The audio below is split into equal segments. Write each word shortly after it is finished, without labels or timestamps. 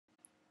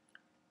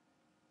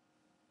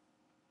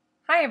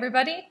Hi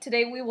everybody,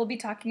 today we will be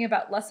talking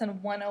about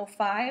lesson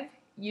 105,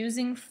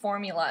 using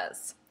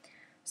formulas.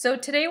 So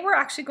today we're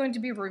actually going to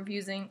be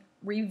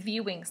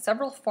reviewing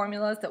several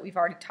formulas that we've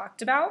already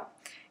talked about,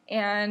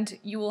 and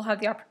you will have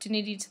the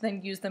opportunity to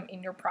then use them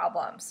in your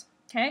problems.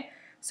 Okay,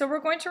 so we're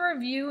going to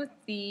review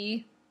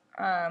the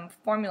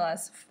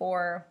formulas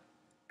for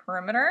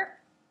perimeter,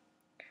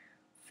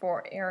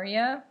 for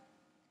area,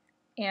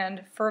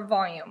 and for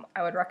volume.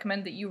 I would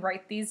recommend that you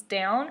write these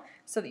down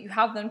so that you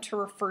have them to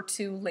refer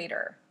to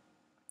later.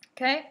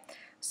 Okay,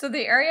 so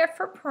the area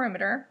for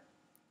perimeter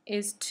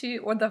is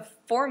the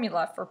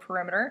formula for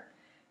perimeter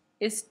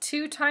is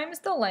 2 times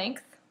the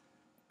length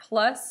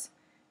plus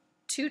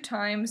 2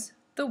 times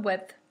the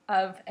width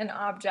of an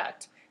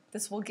object.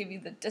 This will give you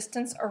the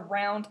distance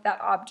around that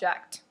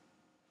object.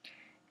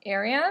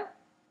 Area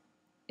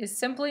is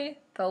simply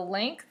the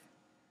length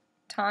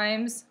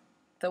times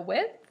the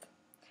width,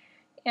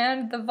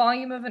 and the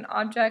volume of an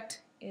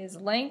object is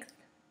length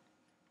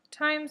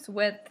times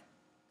width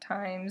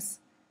times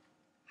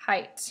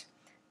height.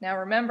 Now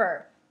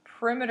remember,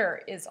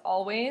 perimeter is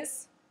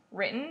always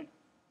written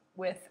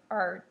with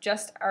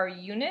just our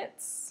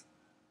units.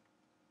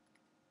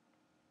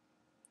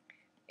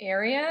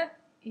 Area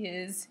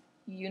is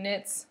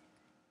units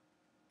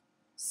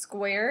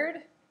squared,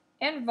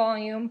 and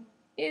volume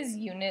is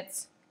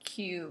units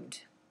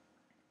cubed.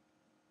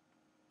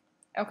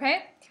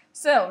 Okay,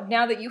 so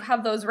now that you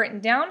have those written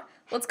down,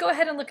 let's go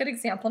ahead and look at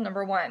example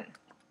number 1.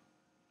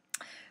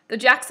 The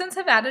Jacksons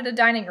have added a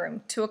dining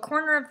room to a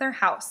corner of their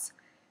house.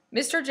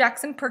 Mr.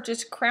 Jackson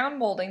purchased crown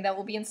molding that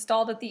will be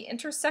installed at the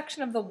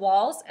intersection of the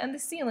walls and the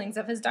ceilings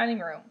of his dining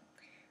room.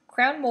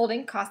 Crown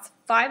molding costs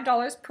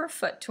 $5 per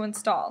foot to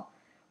install.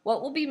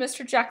 What will be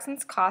Mr.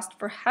 Jackson's cost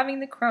for having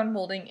the crown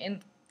molding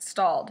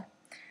installed?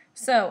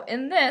 So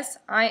in this,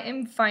 I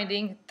am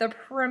finding the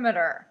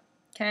perimeter.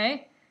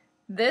 Okay,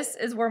 this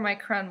is where my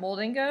crown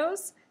molding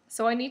goes,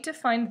 so I need to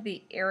find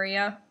the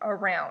area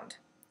around.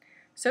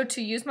 So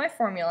to use my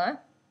formula,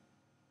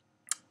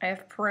 I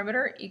have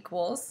perimeter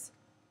equals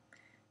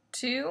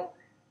 2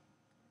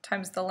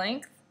 times the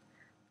length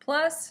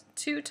plus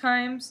 2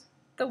 times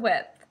the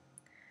width.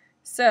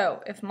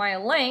 So if my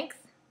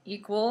length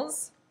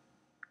equals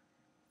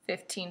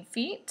 15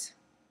 feet,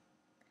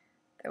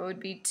 that would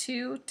be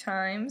 2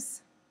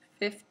 times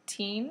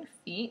 15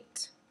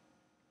 feet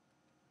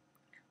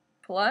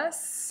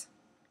plus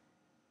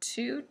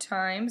 2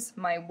 times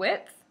my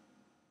width,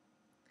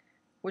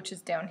 which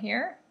is down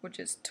here, which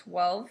is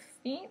 12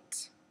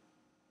 feet.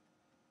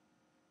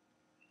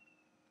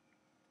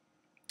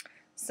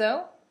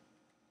 So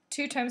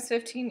 2 times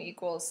 15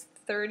 equals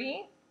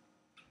 30,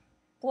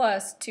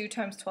 plus 2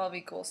 times 12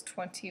 equals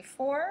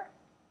 24,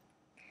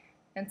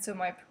 and so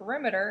my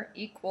perimeter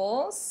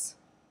equals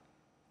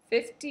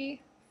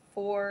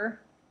 54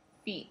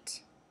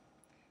 feet.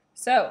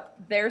 So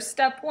there's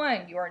step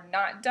 1. You are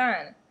not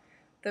done.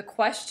 The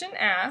question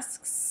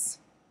asks,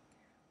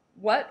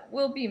 what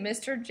will be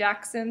Mr.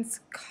 Jackson's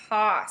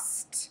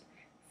cost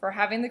for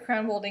having the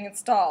crown molding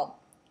installed?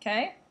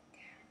 Okay,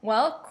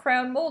 well,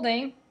 crown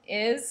molding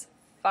is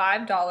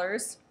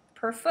 $5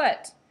 per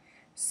foot.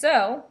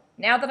 So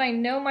now that I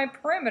know my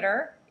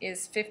perimeter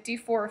is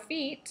 54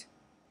 feet,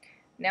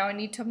 now I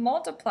need to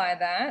multiply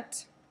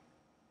that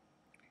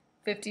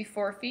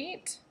 54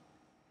 feet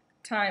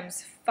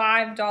times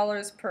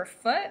 $5 per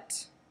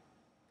foot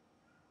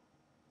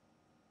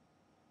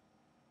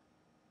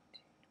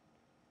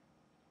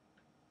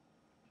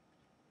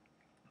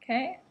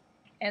okay,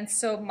 and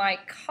so my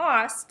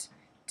cost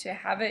to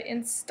have it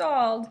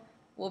installed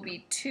will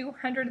be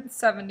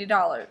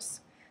 $270.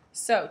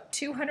 So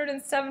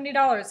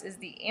 $270 is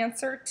the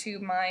answer to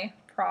my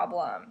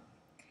problem.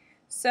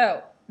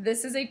 So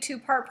this is a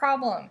 2-part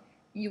problem.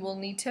 You will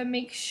need to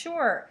make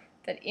sure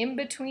that in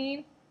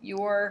between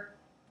your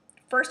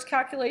first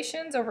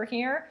calculations over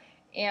here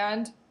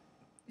and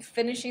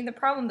finishing the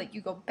problem that you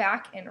go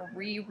back and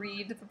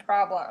reread the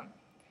problem.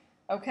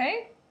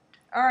 Okay?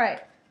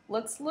 Alright,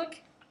 let's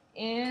look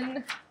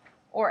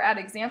at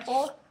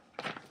example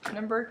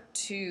number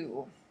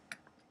 2.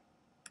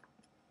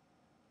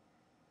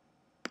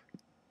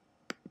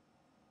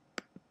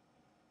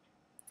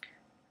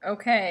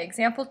 Okay,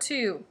 example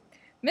 2.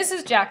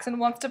 Mrs. Jackson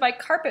wants to buy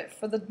carpet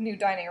for the new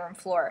dining room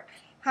floor.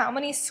 How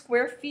many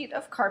square feet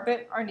of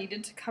carpet are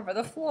needed to cover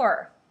the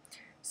floor?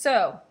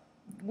 So,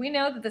 we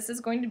know that this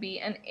is going to be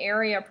an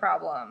area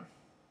problem.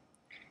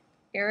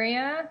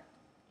 Area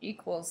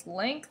equals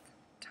length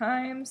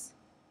times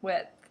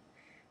width.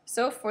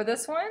 So for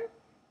this one,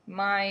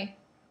 my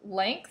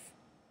length,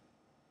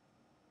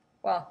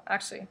 well,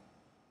 actually,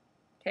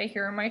 okay,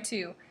 here are my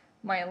 2.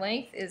 My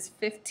length is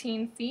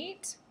 15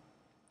 feet.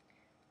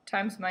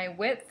 Times my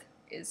width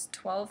is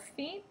 12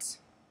 feet,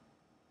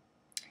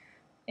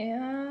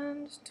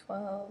 and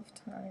 12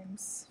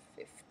 times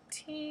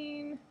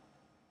 15,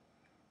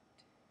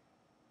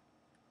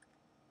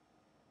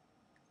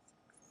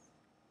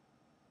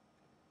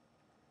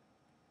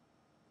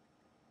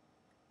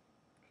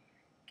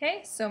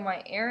 okay, so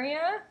my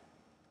area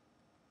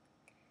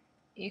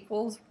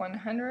equals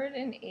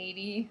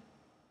 180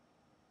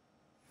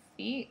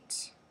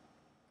 feet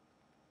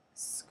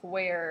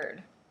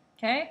squared.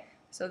 Okay,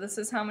 so this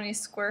is how many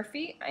square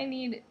feet I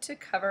need to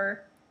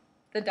cover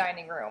the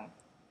dining room.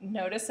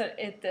 Notice that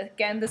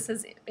again, this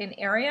is an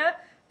area,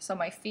 so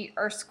my feet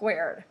are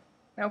squared.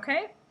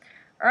 Okay?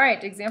 All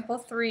right, example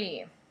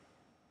 3.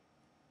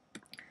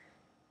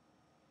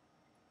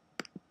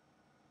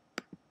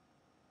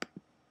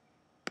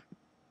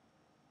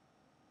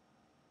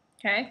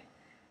 Okay?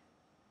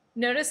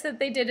 Notice that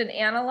they did an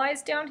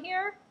analyze down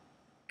here,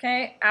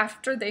 okay,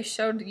 after they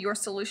showed your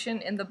solution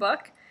in the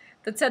book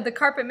that said the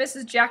carpet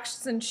Mrs.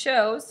 Jackson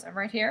chose,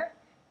 right here,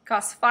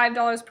 costs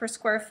 $5 per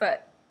square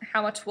foot.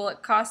 How much will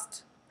it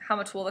cost? How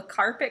much will the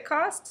carpet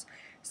cost?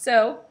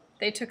 So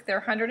they took their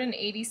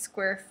 180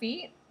 square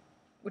feet,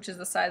 which is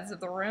the size of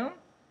the room,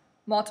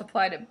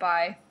 multiplied it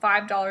by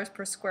 $5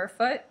 per square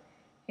foot,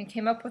 and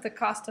came up with a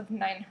cost of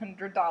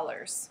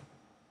 $900.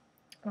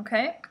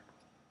 Okay?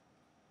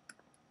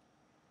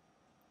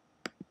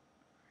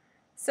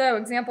 So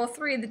example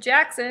 3, the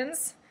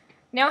Jacksons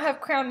now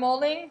have crown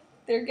molding.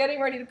 They're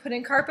getting ready to put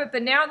in carpet,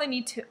 but now they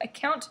need to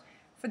account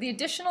for the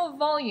additional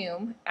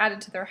volume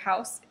added to their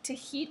house to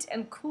heat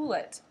and cool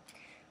it.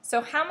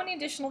 So how many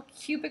additional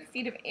cubic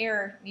feet of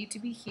air need to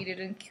be heated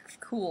and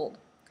cooled?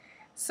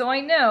 So I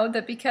know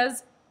that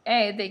because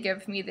A, they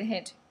give me the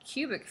hint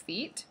cubic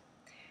feet,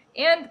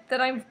 and that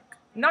I'm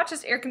not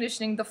just air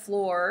conditioning the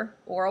floor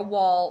or a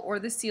wall or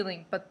the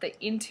ceiling, but the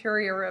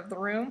interior of the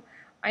room,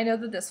 I know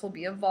that this will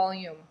be a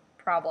volume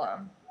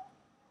problem.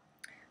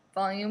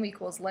 Volume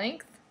equals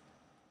length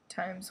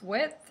times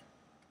width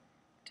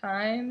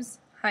times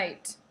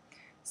height.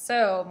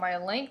 So my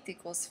length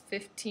equals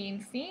 15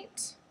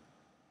 feet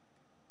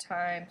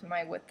times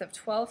my width of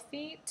 12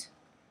 feet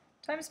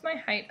times my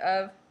height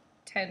of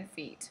 10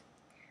 feet.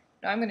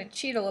 Now I'm going to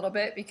cheat a little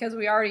bit because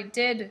we already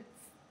did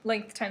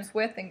length times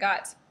width and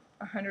got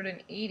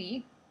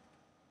 180.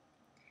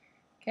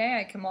 Okay,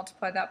 I can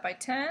multiply that by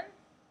 10.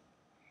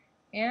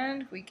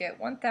 And we get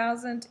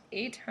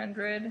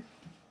 1,800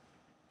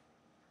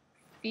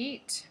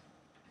 feet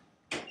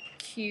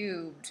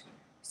cubed.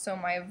 So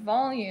my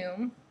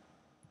volume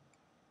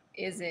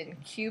is in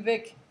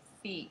cubic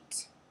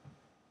feet.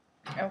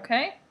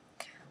 Okay?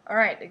 All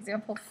right,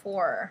 example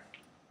 4.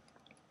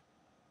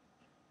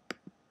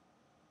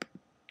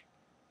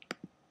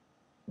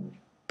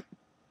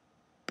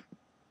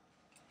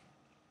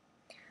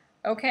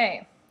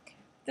 Okay.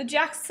 The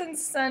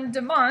Jackson's son,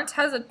 Demont,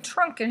 has a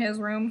trunk in his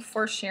room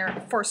for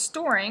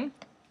storing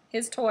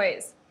his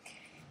toys.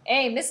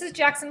 A. Mrs.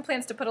 Jackson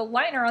plans to put a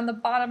liner on the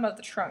bottom of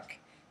the trunk.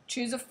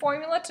 Choose a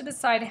formula to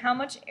decide how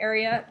much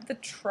area the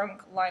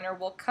trunk liner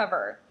will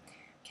cover.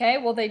 Okay,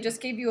 well they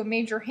just gave you a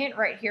major hint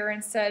right here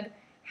and said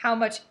how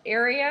much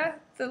area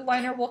the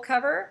liner will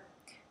cover.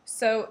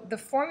 So the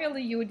formula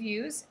you would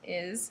use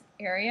is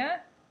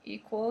area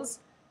equals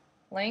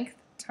length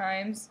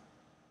times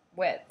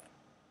width.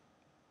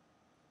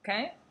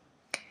 Okay?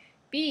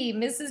 B.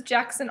 Mrs.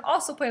 Jackson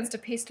also plans to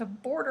paste a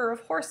border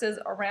of horses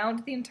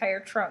around the entire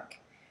trunk.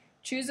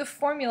 Choose a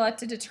formula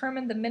to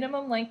determine the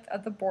minimum length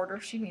of the border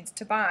she needs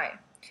to buy.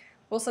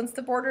 Well, since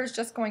the border is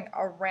just going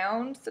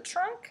around the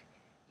trunk,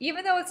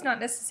 even though it's not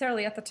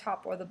necessarily at the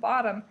top or the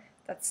bottom,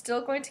 that's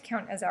still going to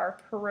count as our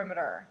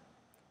perimeter.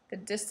 The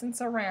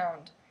distance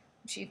around,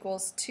 which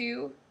equals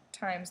 2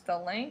 times the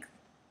length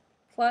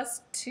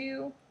plus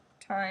 2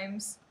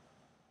 times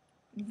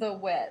the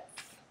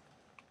width.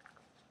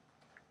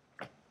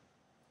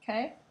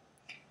 Okay,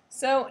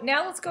 so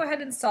now let's go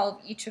ahead and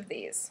solve each of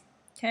these.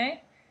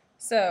 Okay,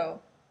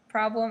 so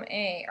problem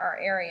A, our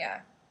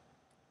area.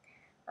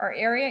 Our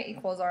area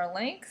equals our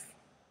length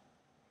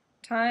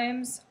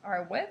times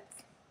our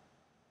width.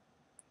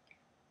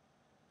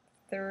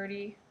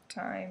 30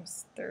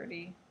 times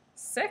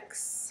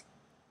 36.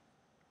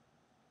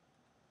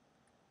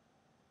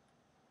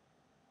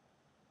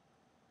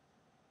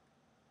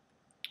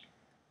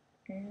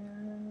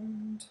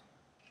 And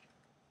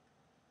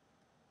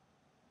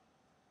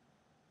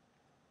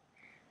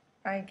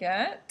I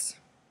get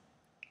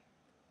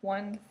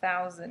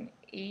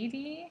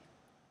 1,080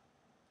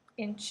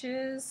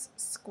 inches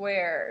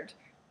squared.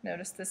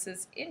 Notice this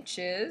is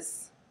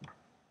inches,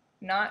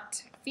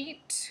 not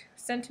feet,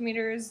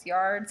 centimeters,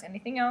 yards,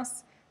 anything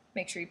else.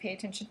 Make sure you pay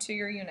attention to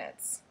your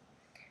units.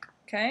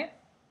 Okay?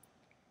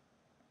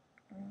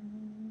 I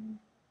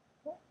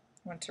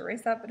want to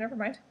erase that, but never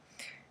mind.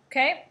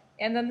 Okay,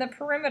 and then the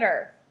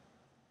perimeter.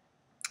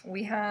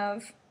 We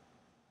have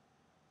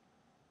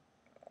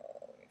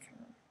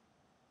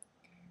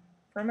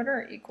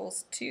perimeter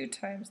equals 2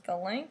 times the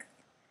length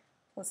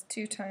plus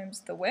 2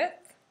 times the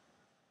width.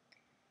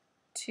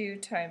 2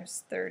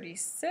 times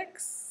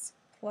 36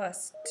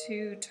 plus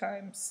 2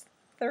 times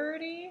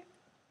 30.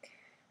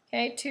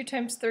 Okay, 2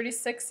 times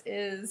 36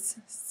 is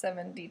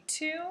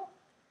 72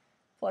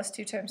 plus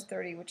 2 times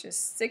 30, which is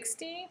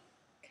 60.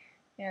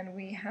 And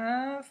we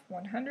have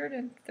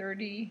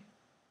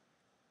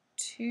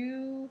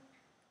 132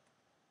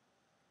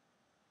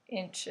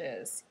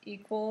 inches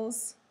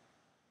equals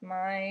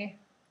my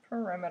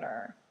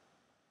perimeter.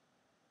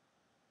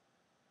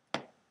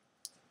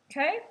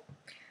 Okay?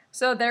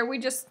 So there we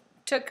just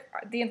took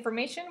the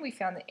information, we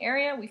found the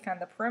area, we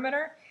found the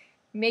perimeter.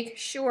 Make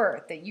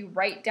sure that you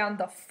write down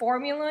the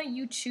formula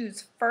you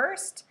choose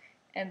first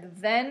and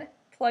then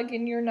plug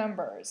in your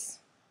numbers.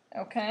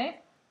 Okay?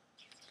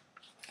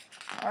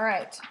 All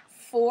right.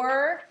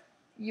 For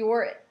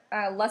your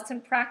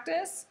lesson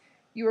practice,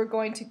 you are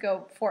going to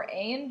go for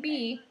A and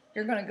B.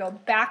 You're going to go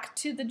back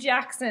to the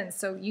Jacksons.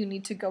 So you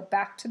need to go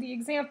back to the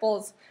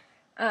examples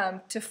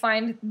to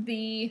find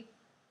the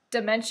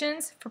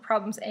dimensions for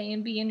problems A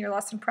and B in your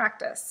lesson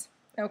practice.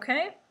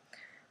 Okay?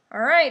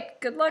 All right.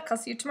 Good luck. I'll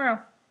see you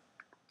tomorrow.